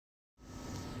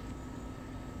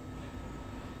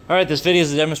Alright, this video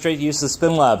is to demonstrate the use of the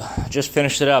SpinLab. Just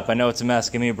finished it up. I know it's a mess.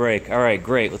 Give me a break. Alright,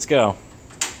 great. Let's go.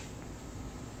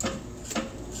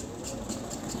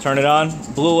 Turn it on.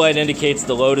 Blue light indicates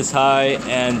the load is high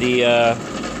and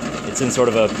it's in sort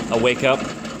of a wake-up.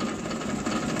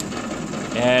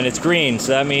 And it's green,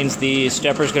 so that means the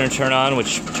stepper is going to turn on,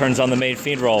 which turns on the main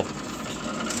feed roll.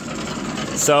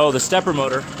 So the stepper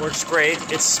motor works great.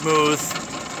 It's smooth.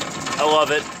 I love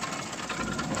it.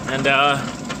 And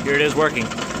here it is working.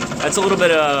 That's a little bit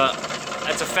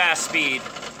that's a fast speed,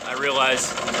 I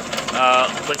realize.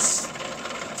 Let's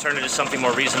turn it to something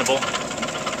more reasonable.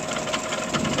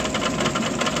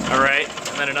 Alright,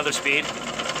 and then another speed.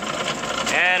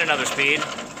 And another speed.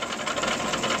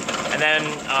 And then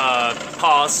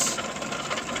pause.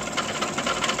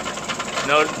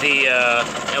 Note the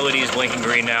LED is blinking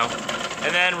green now.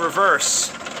 And then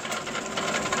reverse.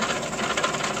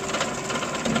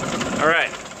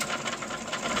 Alright.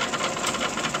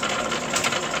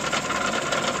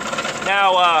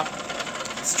 Now,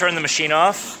 let's turn the machine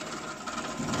off.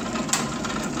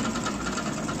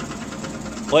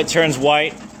 Light turns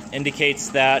white,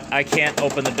 indicates that I can't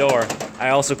open the door.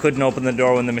 I also couldn't open the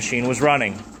door when the machine was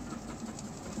running.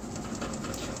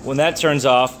 When that turns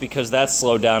off, because that's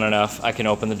slowed down enough, I can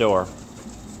open the door.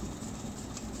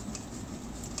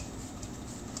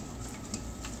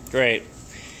 Great.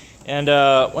 And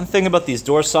one thing about these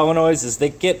door solenoids is they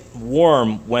get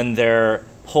warm when they're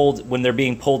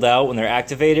being pulled out, when they're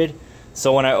activated.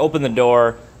 So when I open the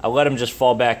door, I let them just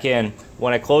fall back in.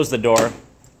 When I close the door,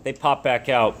 they pop back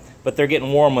out. But they're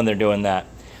getting warm when they're doing that.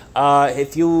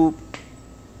 If you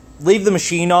leave the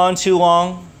machine on too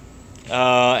long,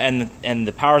 and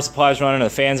the power supply is running, the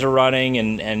fans are running,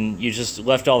 and you just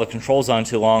left all the controls on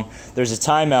too long, there's a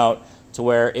timeout to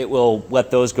where it will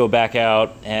let those go back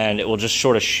out, and it will just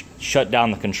sort of shut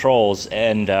down the controls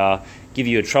and give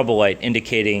you a trouble light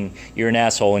indicating you're an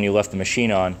asshole and you left the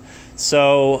machine on.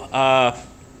 So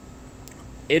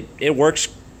it works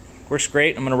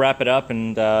great. I'm going to wrap it up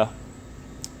and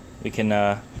we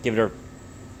can give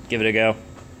it a go.